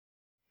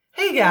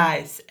Hey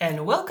guys,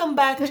 and welcome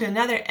back to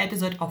another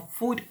episode of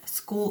Food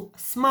School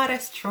Smarter,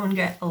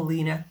 Stronger,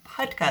 Leaner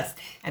podcast.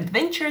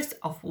 Adventures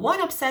of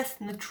one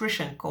obsessed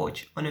nutrition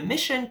coach on a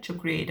mission to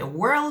create a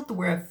world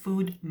where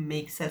food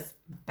makes us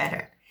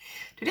better.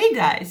 Today,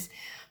 guys,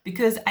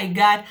 because I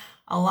got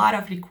a lot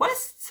of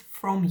requests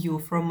from you,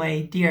 from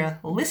my dear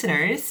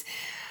listeners,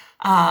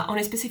 on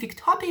a specific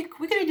topic,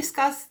 we're going to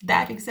discuss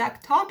that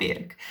exact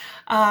topic.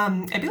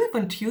 I believe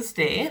on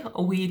Tuesday,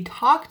 we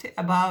talked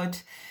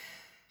about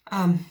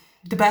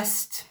the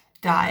best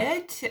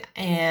diet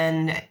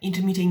and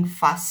intermittent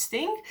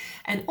fasting.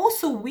 And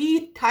also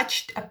we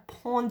touched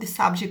upon the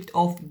subject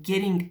of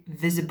getting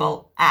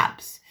visible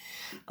abs.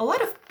 A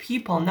lot of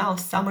people now,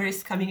 summer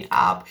is coming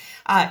up,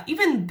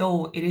 even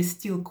though it is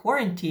still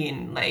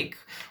quarantine,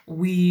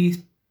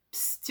 we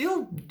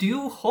still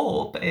do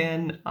hope,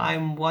 and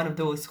I'm one of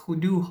those who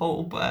do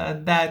hope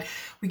that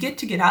we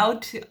get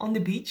out on the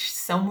beach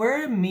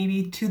somewhere,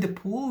 maybe to the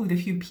pool with a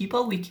few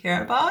people we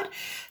care about,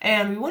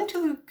 and we want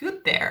to look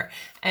good there.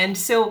 And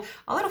so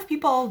a lot of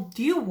people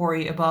do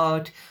worry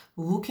about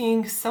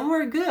looking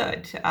somewhere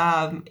good,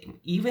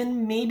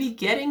 even maybe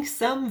getting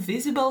some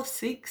visible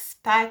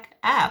six-pack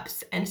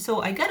abs. And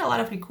so I got a lot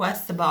of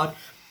requests about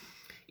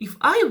if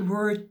I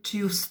were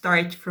to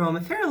start from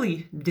a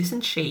fairly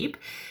decent shape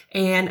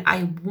and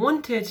I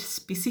wanted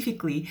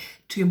specifically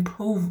to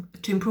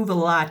improve a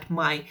lot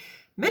my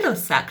middle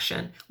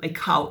section, like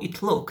how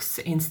it looks,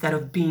 instead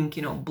of being,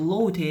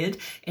 bloated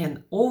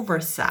and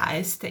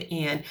oversized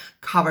and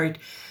covered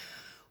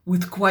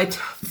with quite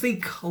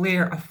thick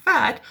layer of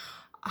fat,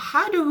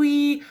 how do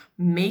we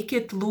make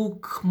it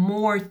look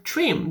more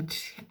trimmed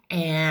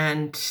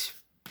and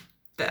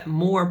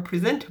more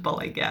presentable,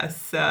 I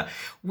guess?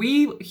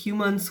 We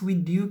humans, we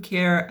do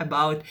care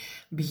about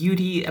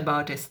beauty,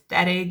 about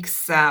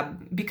aesthetics,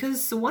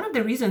 because one of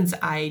the reasons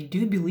I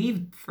do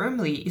believe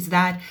firmly is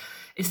that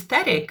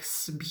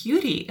aesthetics,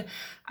 beauty,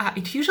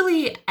 it's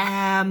usually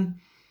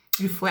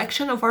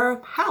reflection of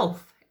our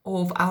health,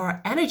 of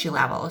our energy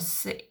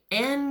levels,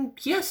 and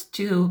yes,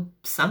 to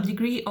some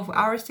degree of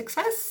our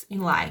success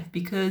in life,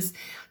 because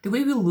the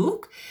way we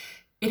look,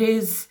 it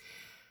is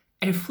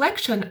a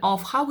reflection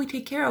of how we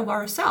take care of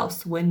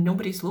ourselves when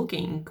nobody's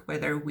looking,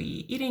 whether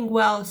we eating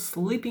well,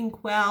 sleeping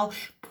well,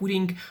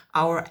 putting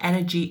our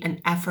energy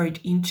and effort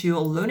into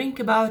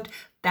learning about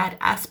that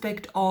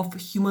aspect of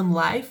human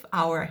life,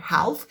 our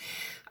health,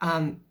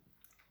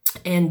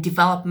 and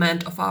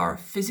development of our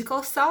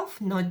physical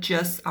self, not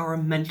just our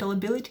mental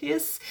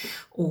abilities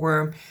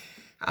or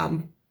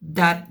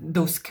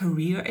those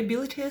career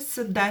abilities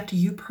that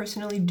you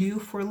personally do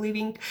for a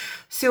living.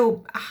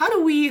 So how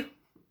do we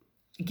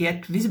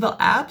get visible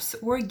abs,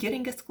 or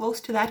getting as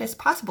close to that as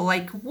possible?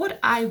 Like what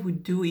I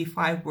would do if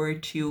I were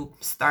to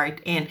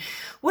start, and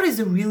what is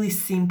a really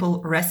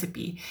simple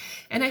recipe.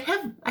 And I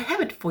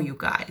have it for you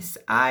guys.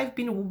 I've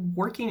been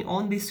working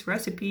on this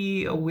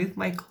recipe with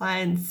my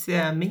clients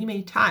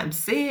many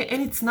times,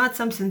 and it's not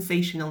some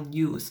sensational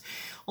news.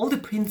 All the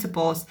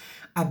principles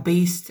are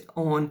based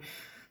on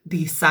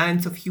the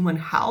science of human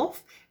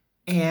health,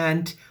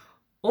 and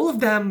all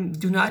of them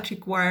do not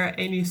require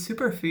any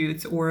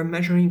superfoods or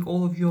measuring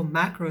all of your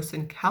macros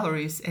and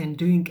calories and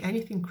doing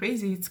anything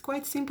crazy. It's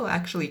quite simple,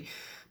 actually,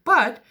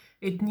 but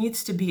it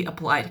needs to be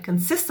applied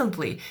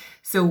consistently.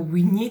 So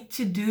we need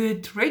to do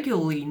it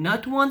regularly,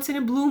 not once in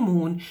a blue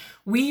moon.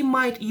 We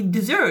might eat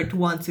dessert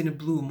once in a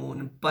blue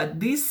moon, but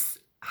these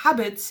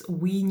habits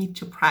we need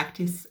to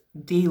practice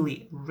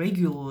daily,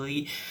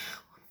 regularly,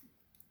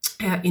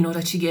 in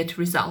order to get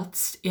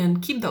results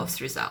and keep those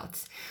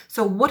results.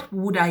 So what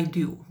would I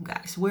do,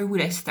 guys? Where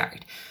would I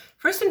start?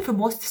 First and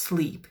foremost,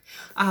 sleep.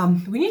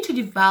 We need to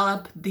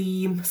develop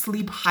the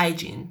sleep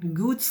hygiene,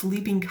 good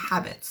sleeping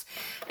habits.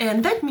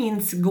 And that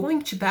means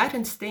going to bed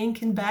and staying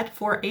in bed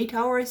for 8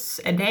 hours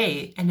a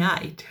day, a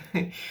night,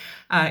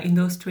 in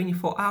those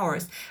 24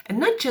 hours. And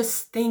not just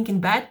staying in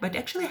bed, but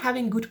actually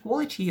having good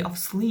quality of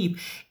sleep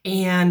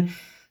and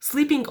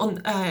sleeping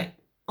on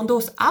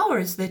those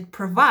hours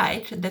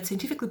that's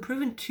scientifically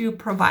proven to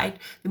provide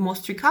the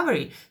most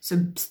recovery.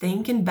 So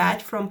staying in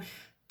bed from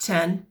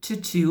 10 to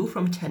 2,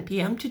 from 10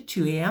 p.m. to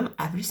 2 a.m.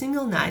 every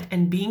single night,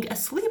 and being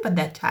asleep at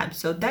that time.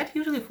 So that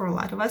usually for a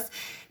lot of us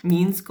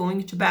means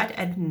going to bed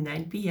at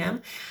 9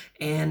 p.m.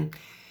 and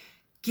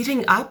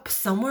getting up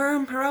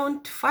somewhere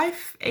around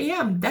 5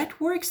 a.m.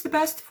 That works the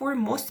best for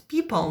most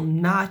people,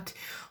 not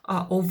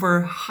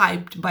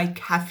overhyped by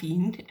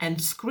caffeine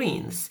and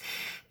screens.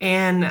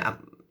 And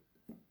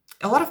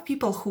a lot of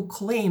people who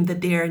claim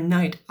that they are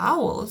night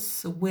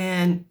owls,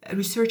 when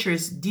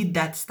researchers did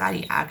that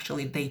study,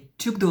 actually, they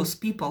took those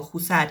people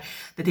who said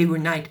that they were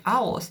night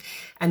owls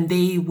and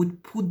they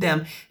would put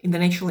them in the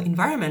natural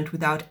environment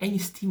without any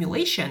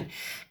stimulation.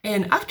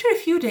 And after a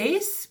few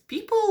days,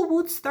 people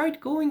would start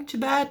going to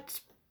bed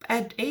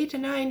at 8 or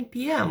 9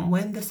 p.m.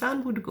 when the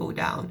sun would go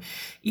down,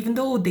 even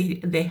though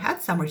they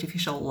had some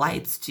artificial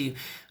lights to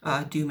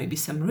do maybe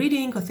some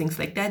reading or things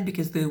like that,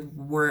 because they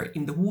were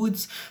in the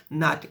woods,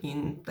 not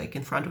in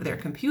front of their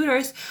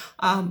computers.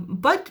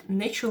 But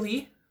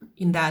naturally,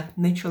 in that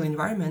natural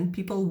environment,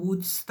 people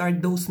would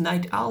start, those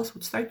night owls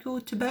would start go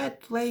to bed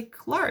like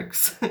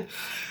larks.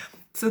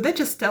 So that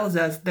just tells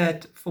us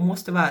that for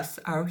most of us,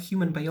 our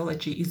human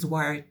biology is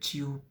wired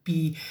to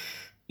be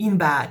in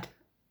bed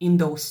in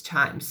those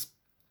times.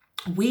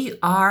 We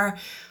are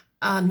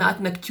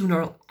not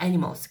nocturnal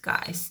animals,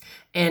 guys.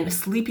 And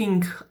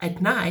sleeping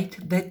at night,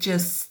 that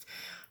just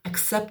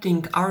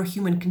accepting our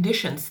human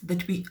conditions,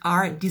 that we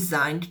are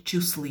designed to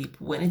sleep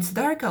when it's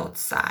dark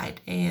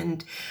outside.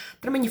 And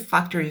there are many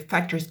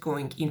factors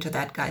going into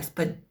that, guys.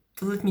 But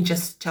let me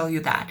just tell you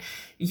that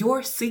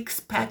your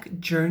six-pack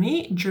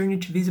journey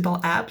to visible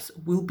abs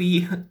will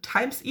be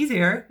times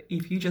easier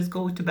if you just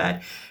go to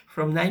bed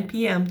from 9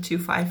 p.m. to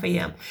 5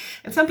 a.m.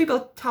 And some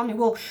people tell me,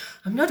 well,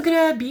 I'm not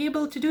gonna be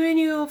able to do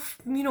any of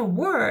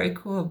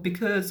work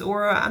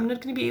or I'm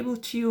not gonna be able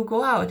to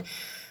go out.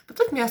 But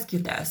let me ask you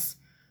this.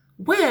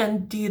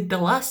 When did the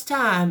last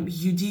time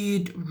you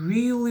did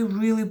really,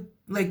 really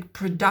like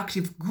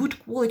productive,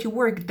 good quality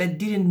work that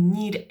didn't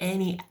need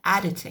any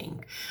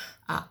editing?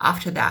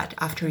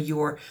 After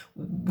you're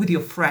with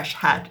your fresh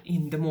head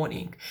in the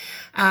morning.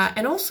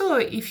 And also,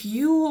 if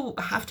you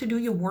have to do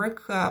your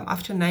work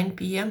after 9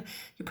 p.m.,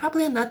 you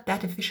probably are not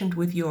that efficient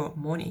with your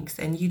mornings,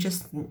 and you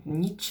just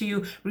need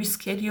to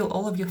reschedule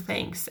all of your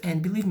things.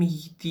 And believe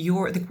me,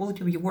 the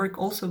quality of your work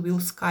also will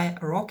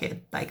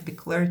skyrocket, like the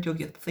clarity of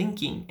your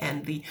thinking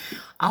and the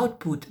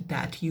output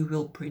that you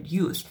will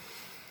produce.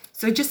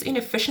 So just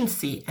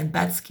inefficiency and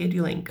bad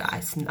scheduling,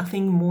 guys.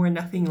 Nothing more,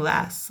 nothing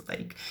less.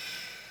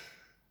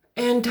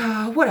 And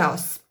what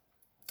else?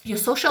 Your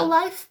social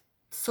life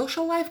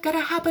gotta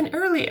happen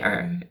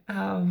earlier.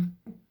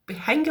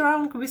 Hang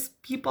around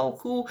with people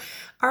who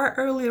are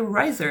early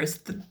risers.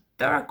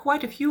 There are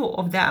quite a few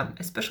of them,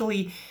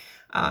 especially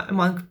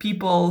among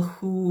people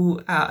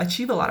who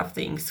achieve a lot of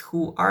things,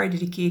 who are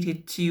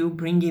dedicated to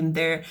bringing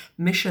their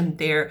mission,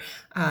 their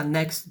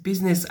next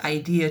business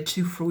idea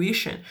to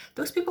fruition.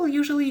 Those people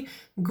usually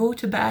go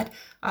to bed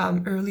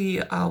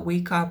early,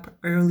 wake up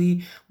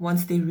early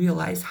once they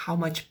realize how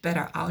much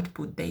better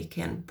output they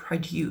can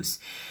produce.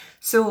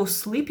 So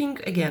sleeping,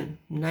 again,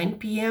 9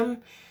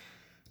 p.m.,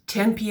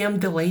 10 p.m.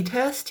 the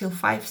latest, till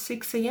 5,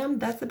 6 a.m.,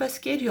 that's the best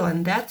schedule.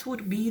 And that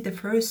would be the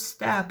first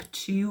step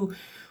to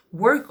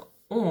work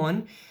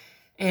on,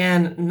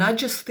 and not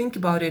just think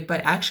about it, but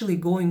actually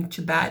going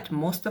to bed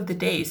most of the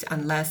days,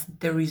 unless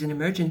there is an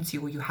emergency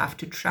or you have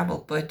to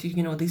travel. But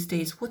these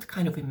days, what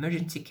kind of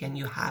emergency can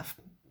you have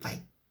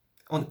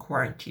on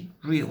quarantine,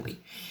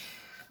 really?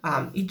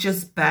 It's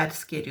just bad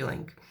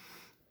scheduling.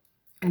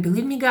 And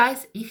believe me,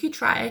 guys, if you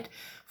try it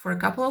for a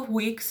couple of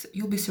weeks,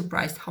 you'll be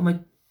surprised how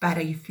much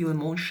better you feel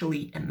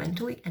emotionally and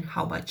mentally, and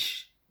how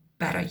much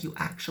better you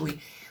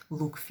actually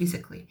look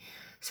physically.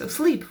 So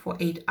sleep for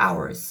 8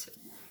 hours,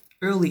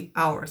 early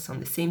hours on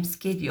the same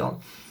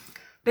schedule.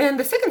 Then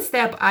the second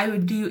step I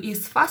would do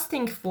is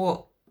fasting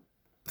for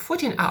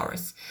 14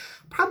 hours.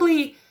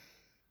 Probably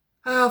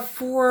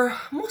for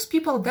most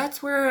people,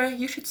 that's where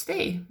you should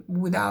stay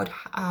without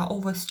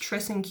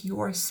overstressing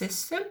your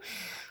system,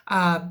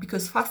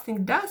 because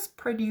fasting does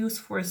produce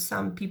for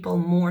some people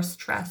more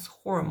stress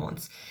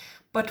hormones.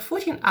 But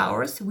 14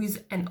 hours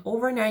with an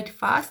overnight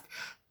fast,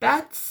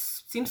 that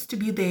seems to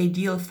be the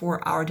ideal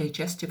for our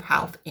digestive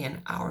health and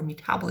our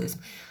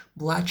metabolism.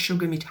 Blood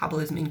sugar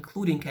metabolism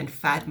including, and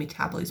fat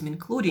metabolism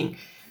including.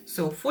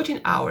 So 14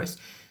 hours.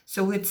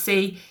 So let's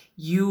say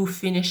you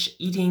finish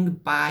eating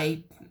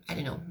by,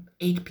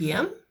 8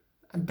 p.m.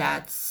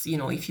 That's,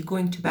 if you're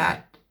going to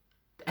bed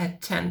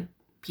at 10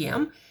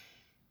 p.m.,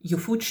 your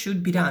food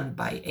should be done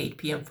by 8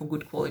 p.m. for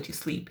good quality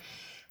sleep.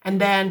 And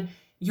then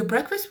your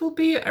breakfast will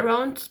be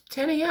around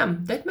 10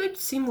 a.m. That might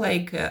seem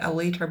like a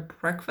later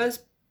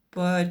breakfast,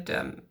 but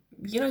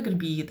you're not going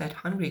to be that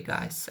hungry,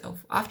 guys. So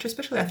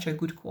especially after a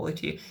good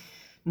quality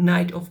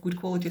night of good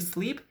quality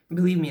sleep,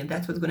 believe me,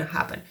 that's what's going to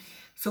happen.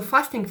 So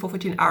fasting for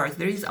 14 hours,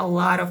 there is a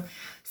lot of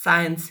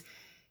science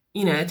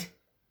in it.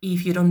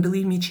 If you don't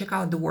believe me, check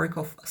out the work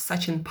of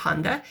Sachin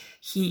Panda.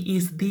 He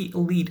is the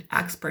lead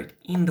expert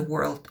in the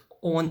world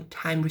on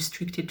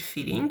time-restricted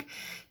feeding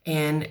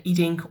and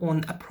eating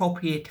on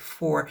appropriate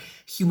for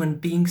human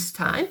beings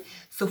time.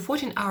 So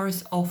 14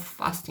 hours of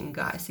fasting,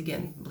 guys.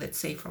 Again, let's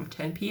say from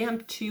 10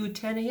 p.m. to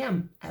 10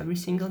 a.m. every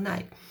single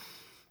night.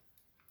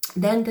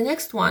 Then the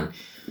next one,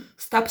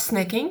 stop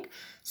snacking.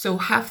 So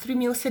have 3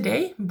 meals a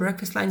day,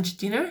 breakfast, lunch,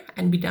 dinner,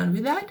 and be done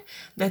with that.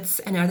 That's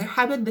another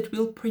habit that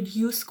will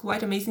produce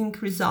quite amazing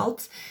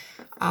results.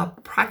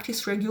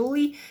 Practice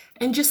regularly.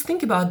 And just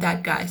think about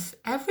that, guys.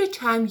 Every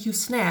time you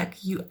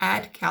snack, you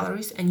add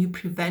calories and you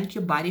prevent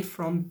your body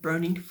from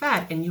burning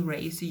fat, and you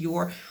raise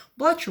your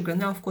blood sugar.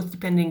 Now, of course,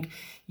 depending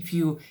if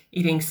you're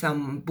eating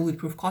some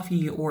bulletproof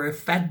coffee or a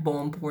fat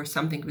bomb or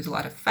something with a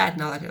lot of fat,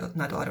 not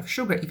a lot of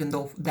sugar, even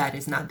though that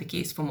is not the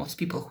case for most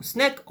people who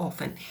snack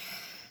often.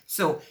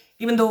 So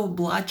even though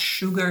blood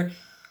sugar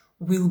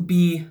will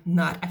be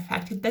not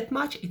affected that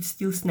much, it's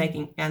still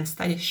snacking, and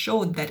studies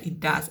showed that it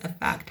does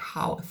affect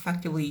how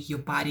effectively your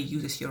body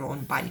uses your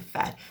own body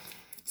fat.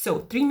 So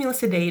 3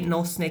 meals a day,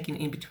 no snacking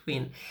in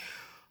between.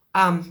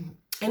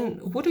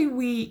 And what do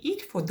we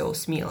eat for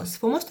those meals?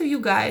 For most of you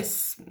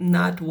guys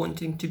not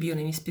wanting to be on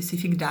any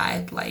specific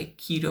diet like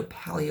keto,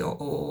 paleo,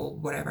 or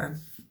whatever,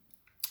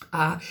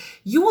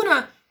 you want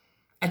to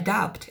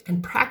adapt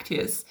and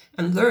practice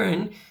and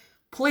learn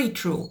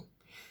plate rule.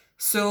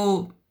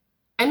 So,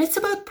 and it's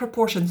about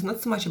proportions,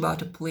 not so much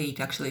about a plate,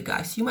 actually,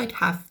 guys. You might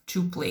have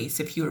 2 plates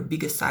if you're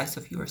biggest size,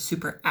 if you're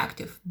super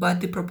active,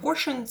 but the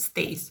proportion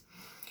stays.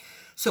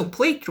 So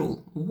plate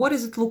rule, what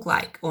does it look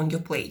like on your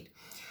plate?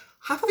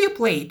 Half of your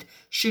plate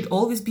should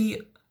always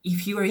be,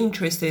 if you are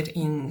interested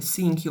in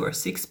seeing your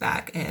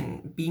six-pack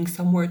and being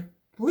somewhere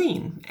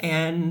lean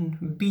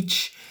and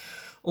beach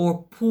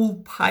or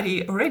pool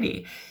party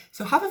ready.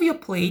 So half of your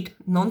plate,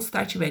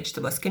 non-starchy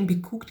vegetables, can be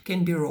cooked,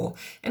 can be raw.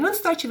 And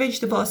non-starchy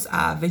vegetables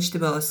are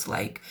vegetables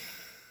like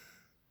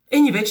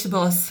any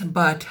vegetables,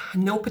 but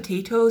no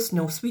potatoes,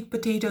 no sweet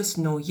potatoes,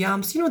 no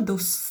yams,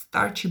 those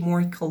starchy,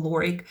 more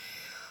caloric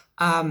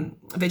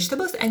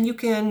vegetables. And you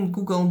can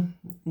Google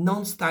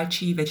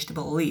non-starchy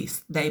vegetable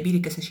list.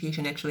 Diabetic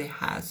Association actually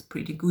has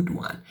pretty good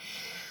one.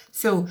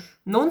 So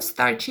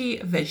non-starchy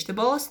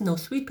vegetables, no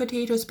sweet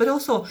potatoes, but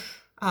also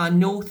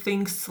no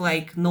things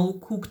like no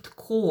cooked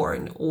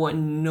corn or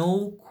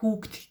no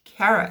cooked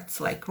carrots.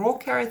 Like raw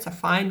carrots are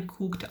fine,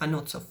 cooked are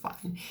not so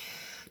fine.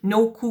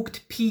 No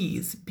cooked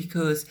peas,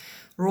 because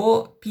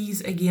raw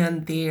peas,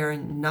 again, they're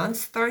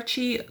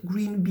non-starchy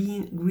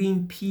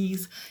green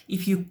peas.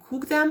 If you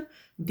cook them,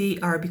 they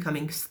are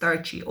becoming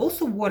starchy.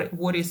 Also,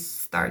 what is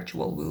starch?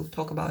 Well, we'll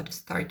talk about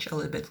starch a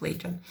little bit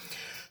later.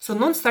 So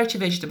non-starchy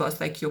vegetables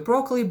like your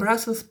broccoli,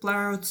 Brussels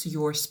sprouts,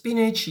 your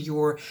spinach,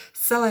 your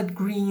salad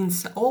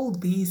greens, all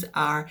these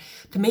are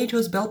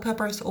tomatoes, bell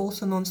peppers,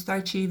 also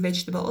non-starchy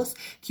vegetables,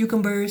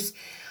 cucumbers,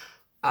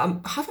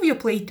 half of your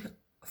plate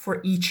for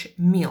each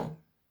meal.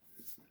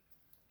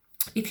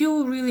 If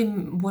you really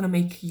want to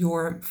make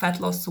your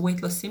fat loss,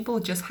 weight loss simple,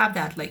 just have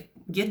that, like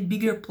get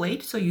bigger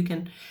plate so you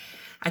can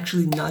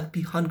actually not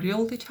be hungry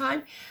all the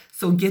time.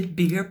 So get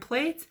bigger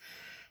plates,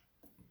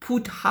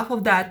 put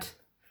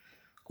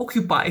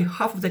occupy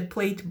half of that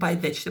plate by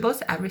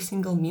vegetables every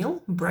single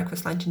meal,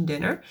 breakfast, lunch, and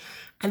dinner.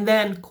 And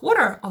then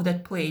quarter of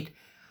that plate,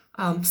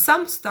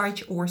 some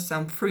starch or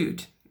some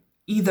fruit,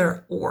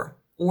 either or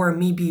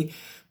maybe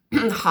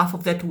half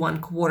of that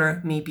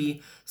 1/4,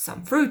 maybe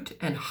some fruit,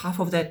 and half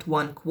of that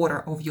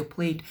 1/4 of your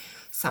plate,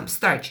 some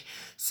starch.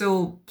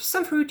 So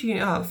some fruit,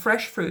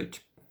 fresh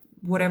fruit,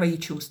 whatever you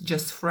choose,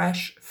 just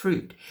fresh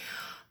fruit,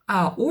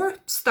 or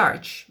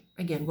starch.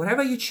 Again,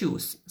 whatever you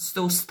choose.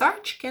 So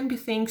starch can be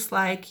things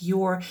like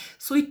your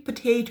sweet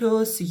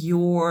potatoes,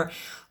 your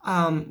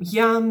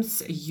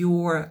yams,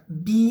 your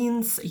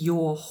beans,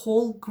 your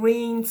whole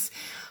grains.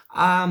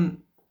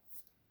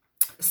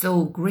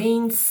 So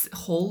grains,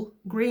 whole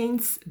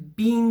grains,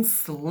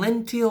 beans,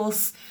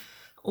 lentils,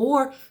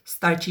 or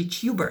starchy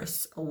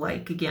tubers,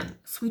 like, again,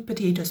 sweet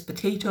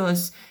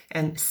potatoes,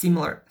 and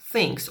similar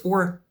things,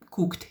 or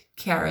cooked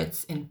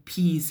carrots and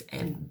peas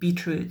and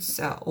beetroots,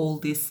 all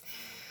these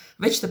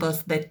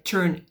vegetables that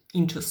turn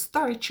into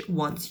starch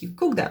once you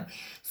cook them.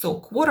 So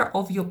quarter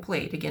of your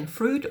plate, again,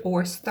 fruit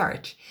or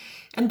starch.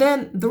 And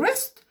then the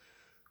rest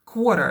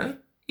quarter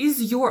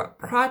is your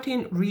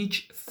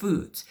protein-rich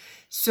foods.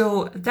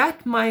 So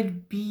that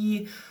might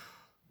be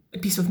a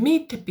piece of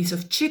meat, a piece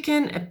of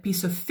chicken, a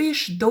piece of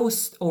fish,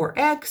 those, or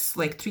eggs,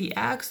 like 3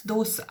 eggs,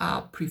 those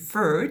are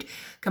preferred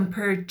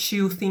compared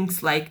to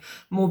things like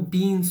more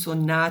beans or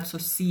nuts or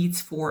seeds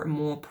for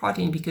more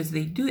protein, because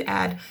they do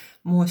add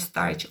more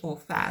starch or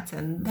fats,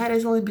 and that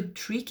is a little bit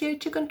trickier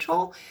to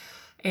control.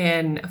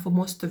 And for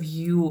most of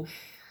you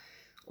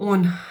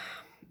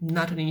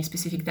not on any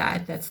specific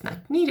diet, that's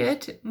not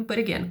needed. But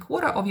again,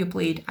 quarter of your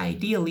plate,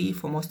 ideally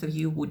for most of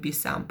you, would be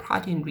some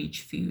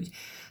protein-rich food.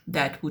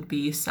 That would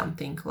be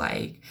something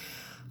like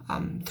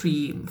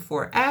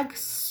 3-4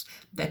 eggs.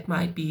 That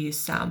might be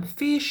some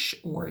fish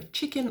or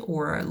chicken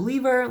or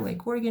liver,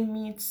 like organ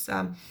meats.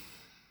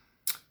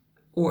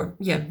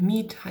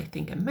 Meat. I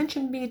think I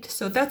mentioned meat.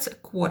 So that's a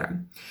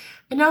quarter.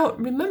 And now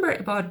remember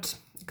about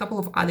a couple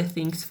of other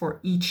things for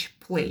each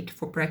plate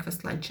for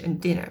breakfast, lunch, and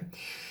dinner.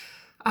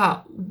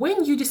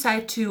 When you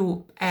decide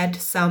to add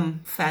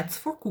some fats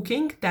for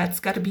cooking,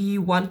 that's got to be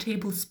 1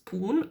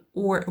 tablespoon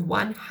or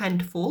 1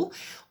 handful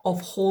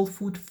of whole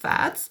food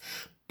fats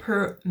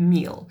per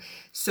meal.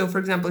 So for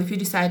example, if you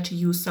decide to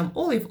use some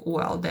olive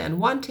oil, then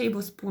 1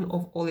 tablespoon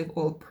of olive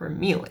oil per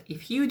meal.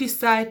 If you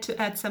decide to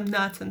add some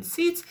nuts and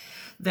seeds,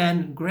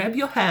 then grab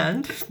your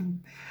hand,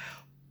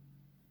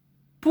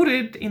 put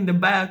it in the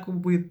bag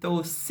with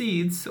those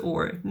seeds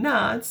or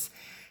nuts,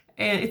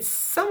 and it's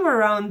somewhere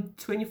around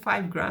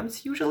 25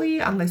 grams usually,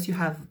 unless you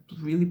have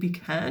really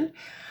big hand.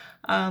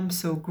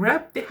 So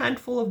grab the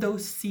handful of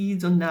those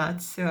seeds or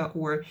nuts,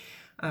 or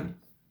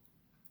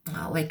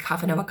like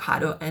half an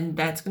avocado, and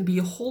that's going to be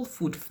a whole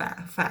food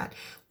fat,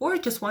 or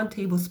just 1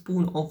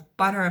 tablespoon of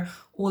butter,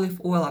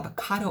 olive oil,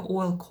 avocado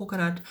oil,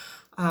 coconut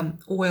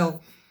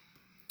oil,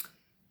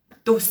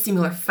 those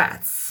similar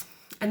fats.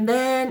 And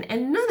then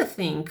another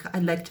thing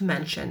I'd like to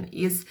mention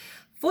is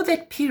for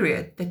that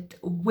period, that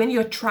when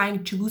you're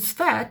trying to lose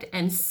fat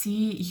and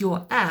see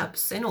your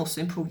abs and also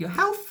improve your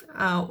health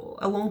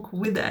along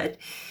with that,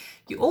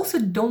 you also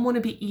don't want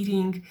to be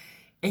eating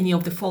any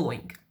of the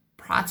following: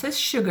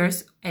 processed sugars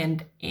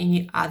and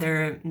any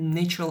other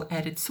natural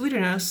added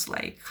sweeteners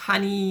like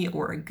honey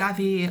or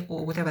agave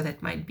or whatever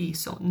that might be.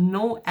 So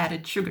no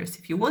added sugars.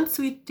 If you want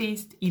sweet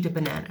taste, eat a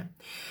banana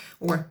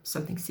or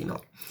something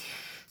similar.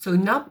 So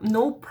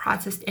no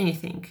processed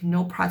anything,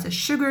 no processed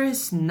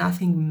sugars,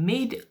 nothing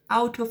made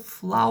out of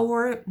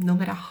flour, no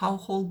matter how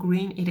whole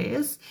grain it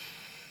is.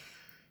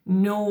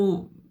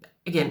 No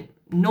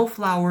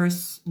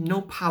flours,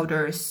 no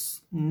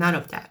powders, none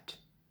of that.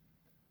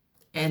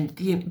 And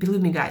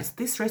believe me, guys,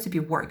 this recipe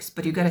works,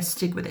 but you gotta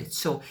stick with it.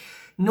 So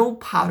no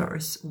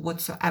powders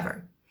whatsoever.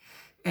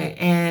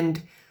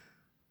 And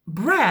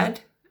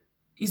bread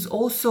is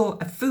also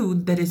a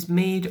food that is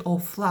made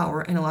of flour,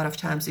 and a lot of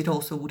times it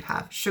also would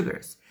have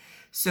sugars.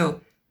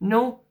 So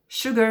no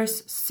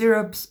sugars,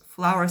 syrups,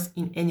 flours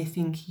in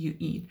anything you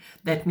eat.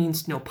 That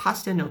means no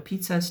pasta, no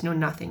pizzas, no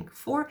nothing.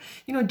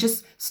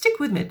 Just stick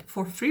with it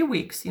for 3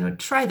 weeks,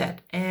 try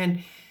that,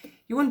 and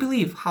you won't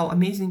believe how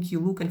amazing you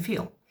look and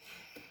feel.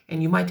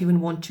 And you might even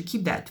want to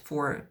keep that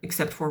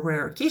except for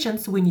rare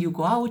occasions when you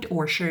go out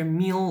or share a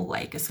meal,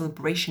 like a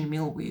celebration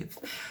meal with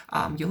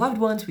your loved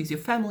ones, with your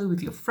family,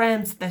 with your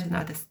friends. That's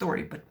another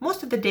story. But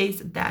most of the days,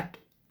 that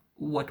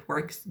what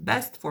works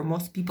best for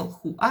most people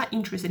who are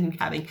interested in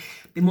having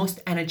the most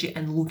energy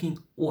and looking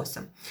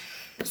awesome.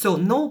 So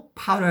no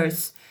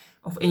powders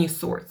of any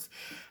sorts.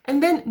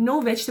 And then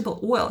no vegetable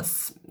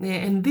oils.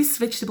 And this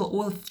vegetable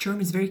oil term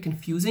is very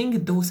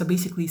confusing. Those are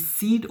basically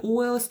seed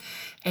oils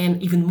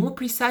and even more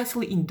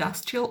precisely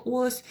industrial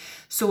oils.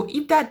 So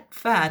eat that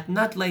fat,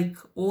 not like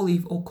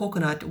olive or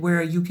coconut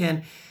where you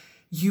can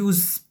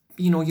use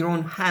your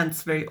own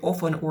hands very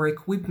often or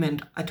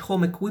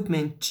at-home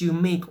equipment to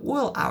make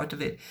oil out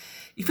of it.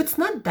 If it's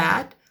not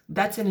that,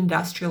 that's an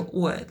industrial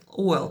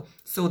oil.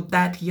 So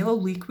that yellow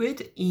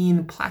liquid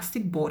in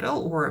plastic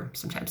bottle or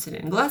sometimes in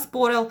a glass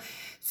bottle.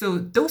 So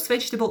those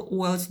vegetable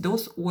oils,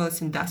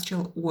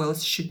 industrial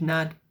oils, should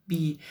not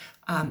be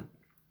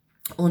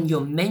on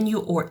your menu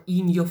or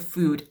in your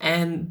food.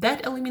 And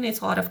that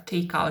eliminates a lot of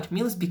takeout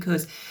meals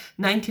because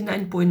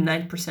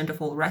 99.9%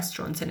 of all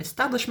restaurants and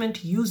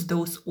establishments use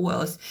those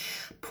oils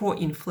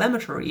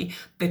pro-inflammatory,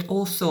 but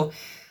also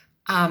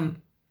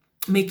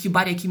make your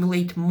body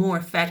accumulate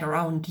more fat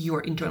around your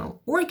internal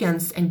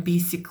organs and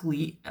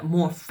basically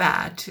more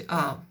fat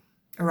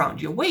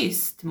around your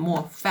waist,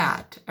 more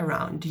fat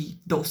around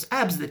those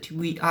abs that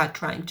we are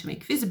trying to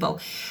make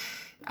visible,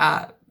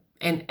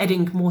 and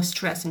adding more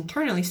stress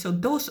internally. So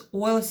those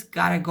oils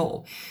gotta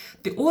go.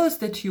 The oils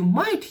that you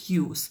might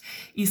use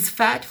is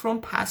fat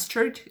from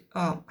pastured,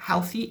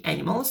 healthy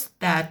animals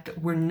that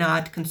were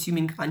not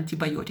consuming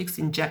antibiotics,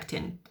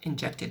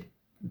 injected,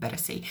 better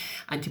say,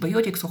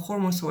 antibiotics or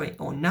hormones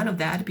or none of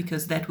that,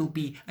 because that will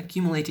be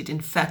accumulated in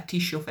fat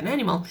tissue of an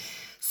animal.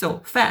 So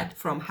fat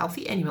from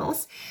healthy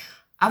animals,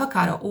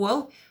 avocado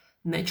oil,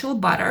 natural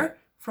butter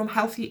from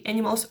healthy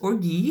animals or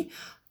ghee,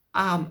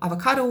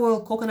 avocado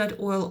oil, coconut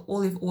oil,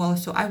 olive oil.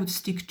 So I would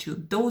stick to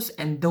those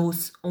and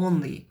those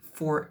only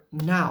for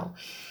now.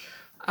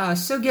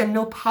 So again,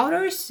 no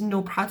powders,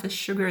 no processed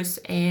sugars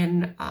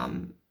and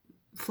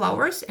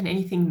flours and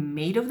anything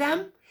made of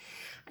them.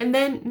 And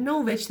then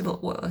no vegetable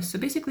oil. So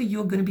basically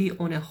you're going to be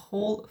on a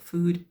whole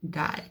food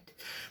diet.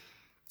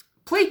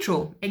 Plate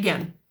rule,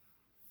 again,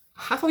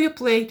 half of your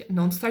plate,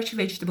 non-starchy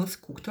vegetables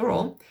cooked or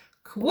raw,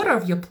 quarter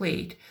of your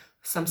plate,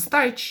 some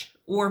starch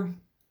or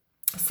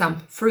some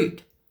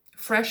fruit,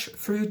 fresh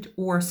fruit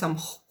or some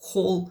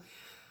whole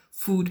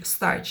food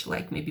starch,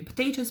 like maybe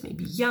potatoes,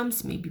 maybe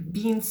yams, maybe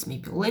beans,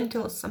 maybe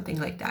lentils, something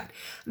like that.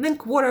 And then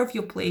quarter of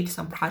your plate,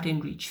 some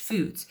protein-rich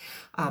foods,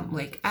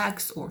 like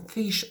eggs or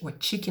fish or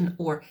chicken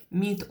or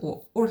meat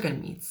or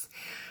organ meats.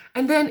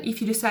 And then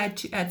if you decide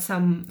to add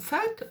some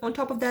fat on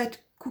top of that,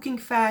 cooking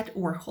fat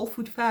or whole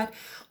food fat,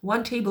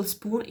 1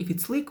 tablespoon if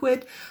it's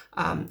liquid,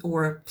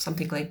 or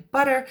something like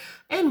butter,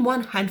 and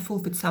 1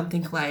 handful if it's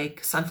something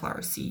like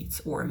sunflower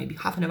seeds or maybe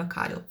half an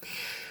avocado.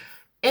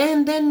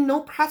 And then no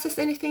processed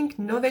anything,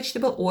 no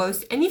vegetable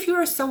oils. And if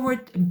you're a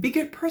somewhat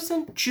bigger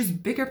person, choose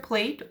bigger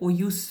plate or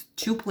use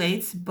 2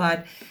 plates,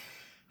 but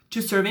 2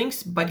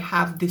 servings, but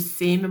have the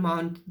same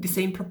amount, the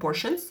same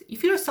proportions.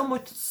 If you're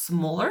somewhat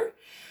smaller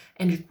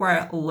and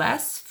require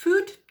less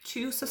food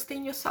to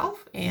sustain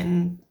yourself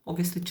and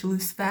obviously to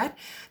lose fat,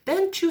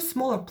 then choose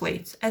smaller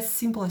plates. As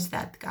simple as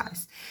that,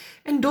 guys.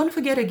 And don't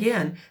forget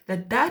again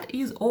that that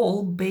is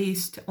all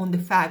based on the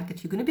fact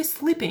that you're going to be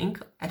sleeping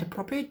at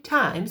appropriate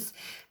times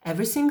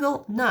every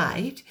single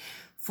night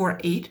for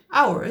 8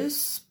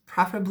 hours,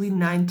 preferably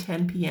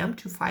 9-10 p.m.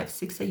 to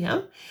 5-6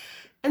 a.m.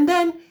 And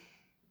then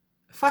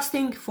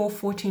fasting for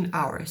 14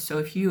 hours. So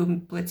if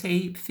you, let's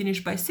say,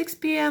 finish by 6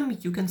 p.m.,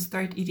 you can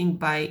start eating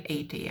by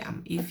 8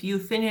 a.m. If you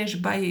finish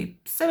by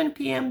 7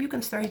 p.m., you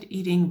can start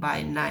eating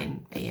by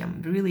 9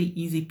 a.m. Really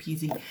easy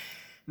peasy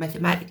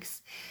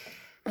mathematics.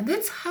 And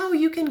that's how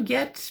you can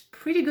get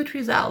pretty good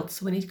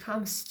results when it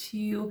comes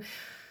to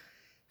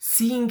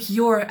seeing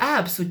your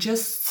abs, so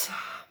just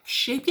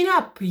shaping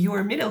up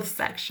your middle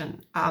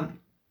section.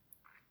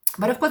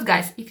 But of course,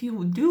 guys, if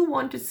you do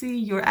want to see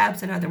your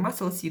abs and other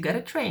muscles, you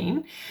gotta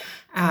train.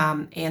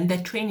 And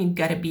that training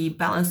gotta be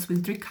balanced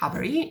with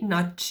recovery,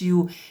 not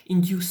to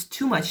induce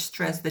too much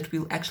stress that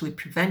will actually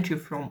prevent you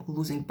from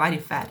losing body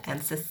fat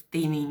and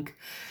sustaining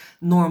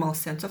normal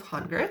sense of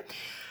hunger.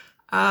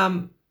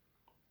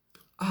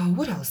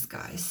 What else,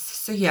 guys?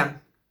 So yeah,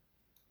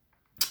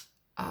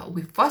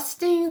 with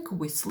fasting,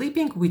 with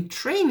sleeping, with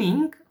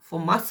training for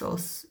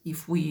muscles.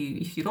 If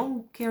you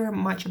don't care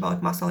much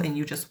about muscle and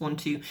you just want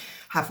to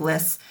have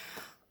less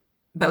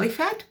belly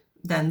fat,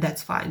 then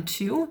that's fine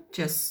too.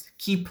 Just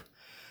keep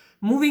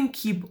moving,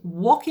 keep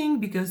walking,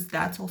 because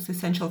that's also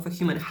essential for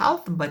human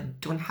health, but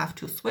don't have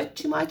to sweat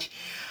too much.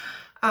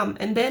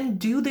 And then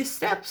do the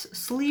steps: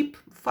 sleep,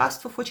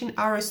 fast for 14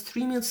 hours,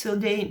 3 meals a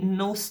day,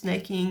 no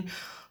snacking,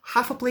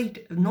 half a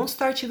plate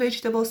non-starchy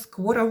vegetables,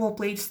 quarter of a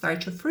plate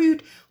starchy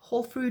fruit,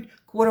 whole fruit,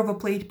 quarter of a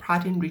plate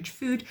protein-rich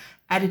food,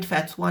 added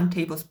fats 1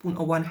 tablespoon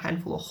or 1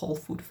 handful of whole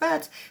food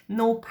fats,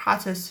 no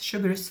processed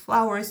sugars,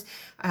 flours,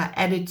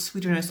 added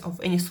sweeteners of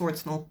any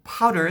sorts, no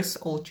powders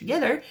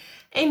altogether,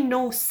 and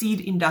no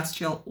seed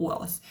industrial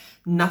oils.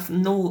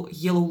 No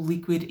yellow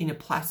liquid in a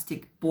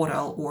plastic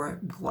bottle or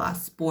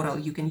glass bottle.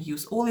 You can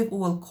use olive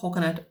oil,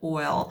 coconut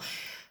oil,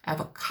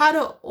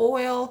 avocado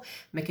oil,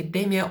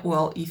 macadamia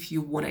oil if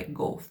you want to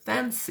go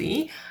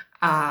fancy,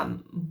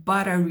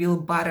 butter, real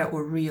butter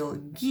or real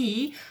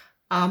ghee,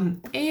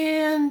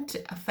 and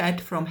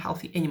fat from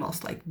healthy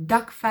animals like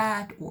duck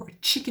fat or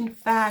chicken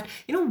fat.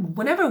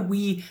 Whenever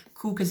we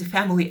cook as a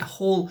family a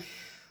whole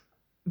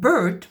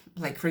bird,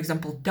 like for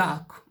example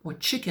duck or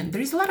chicken,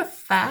 there is a lot of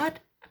fat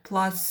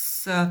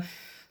plus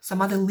some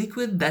other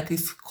liquid that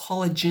is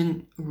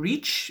collagen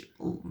rich,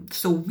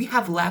 so we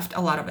have left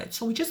a lot of it.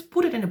 So we just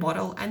put it in a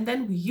bottle and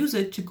then we use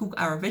it to cook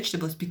our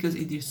vegetables, because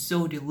it is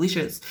so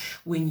delicious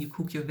when you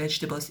cook your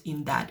vegetables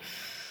in that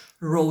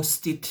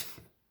roasted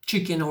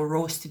chicken or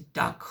roasted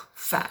duck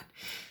fat.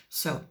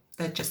 So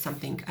that's just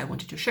something I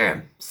wanted to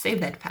share. Save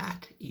that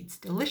fat. It's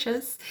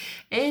delicious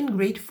and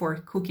great for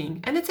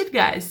cooking. And that's it,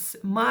 guys.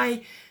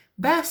 My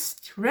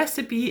best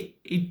recipe,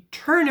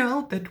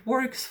 eternal, that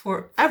works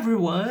for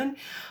everyone.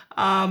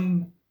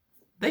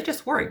 That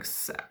just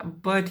works.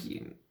 But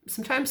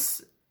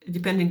sometimes,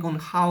 depending on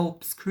how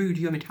screwed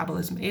your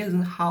metabolism is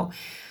and how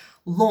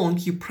long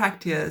you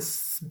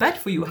practice bad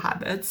for you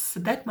habits,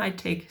 that might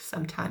take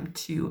some time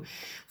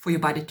for your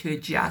body to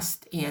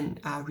adjust and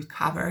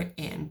recover,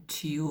 and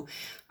to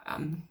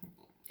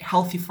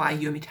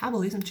healthify your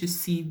metabolism to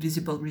see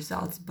visible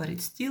results. But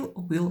it still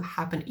will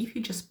happen if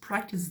you just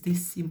practice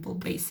these simple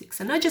basics,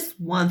 and not just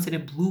once in a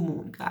blue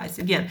moon, guys.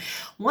 Again,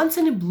 once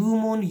in a blue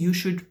moon you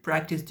should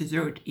practice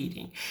dessert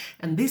eating,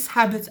 and these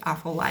habits are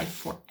for life,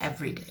 for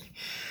every day.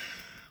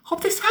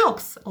 Hope this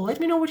helps. Let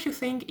me know what you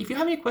think. If you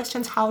have any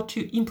questions how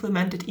to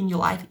implement it in your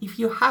life, if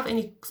you have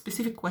any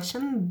specific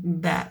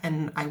question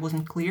and I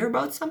wasn't clear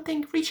about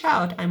something, reach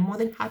out. I'm more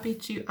than happy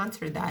to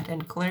answer that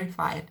and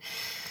clarify it.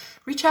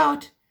 Reach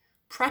out,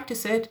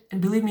 practice it, and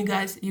believe me,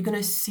 guys, you're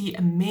gonna see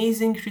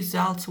amazing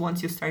results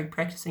once you start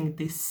practicing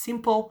these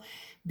simple,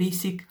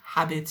 basic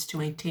habits to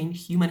maintain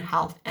human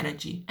health,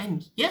 energy,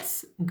 and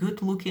yes,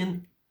 good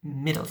looking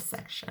middle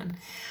section.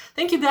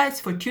 Thank you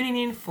guys for tuning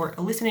in, for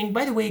listening.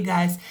 By the way,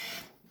 guys,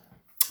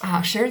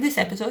 share this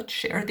episode.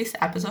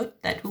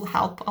 That will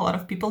help a lot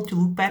of people to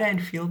look better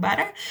and feel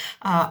better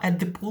at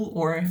the pool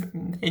or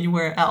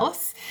anywhere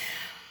else.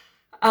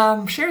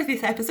 Share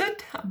this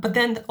episode, but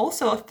then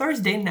also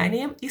Thursday, 9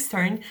 a.m.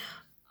 Eastern,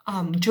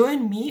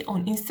 join me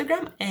on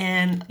Instagram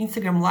and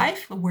Instagram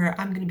Live, where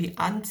I'm going to be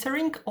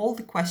answering all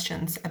the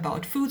questions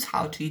about foods,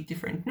 how to eat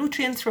different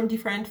nutrients from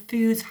different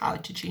foods, how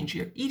to change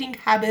your eating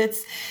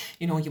habits.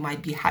 You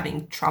might be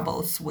having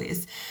troubles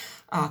with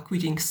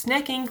quitting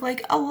snacking,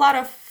 like a lot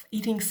of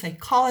eating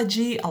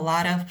psychology, a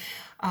lot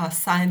of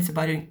science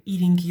about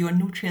eating your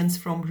nutrients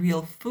from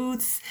real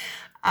foods.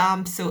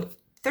 So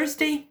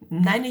Thursday,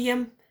 9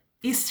 a.m.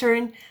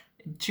 Eastern,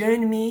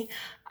 join me.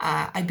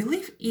 I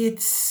believe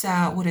it's,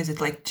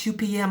 like 2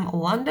 p.m.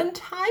 London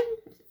time.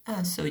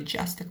 So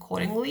just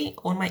accordingly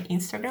on my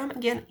Instagram,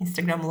 again,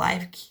 Instagram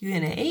Live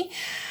Q&A.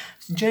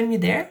 So join me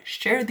there,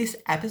 share this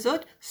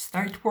episode,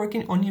 start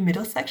working on your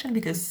middle section,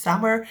 because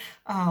summer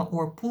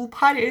or pool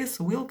parties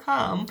will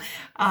come.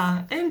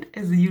 And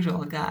as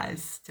usual,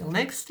 guys, till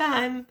next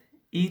time,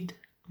 eat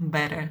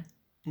better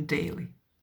daily.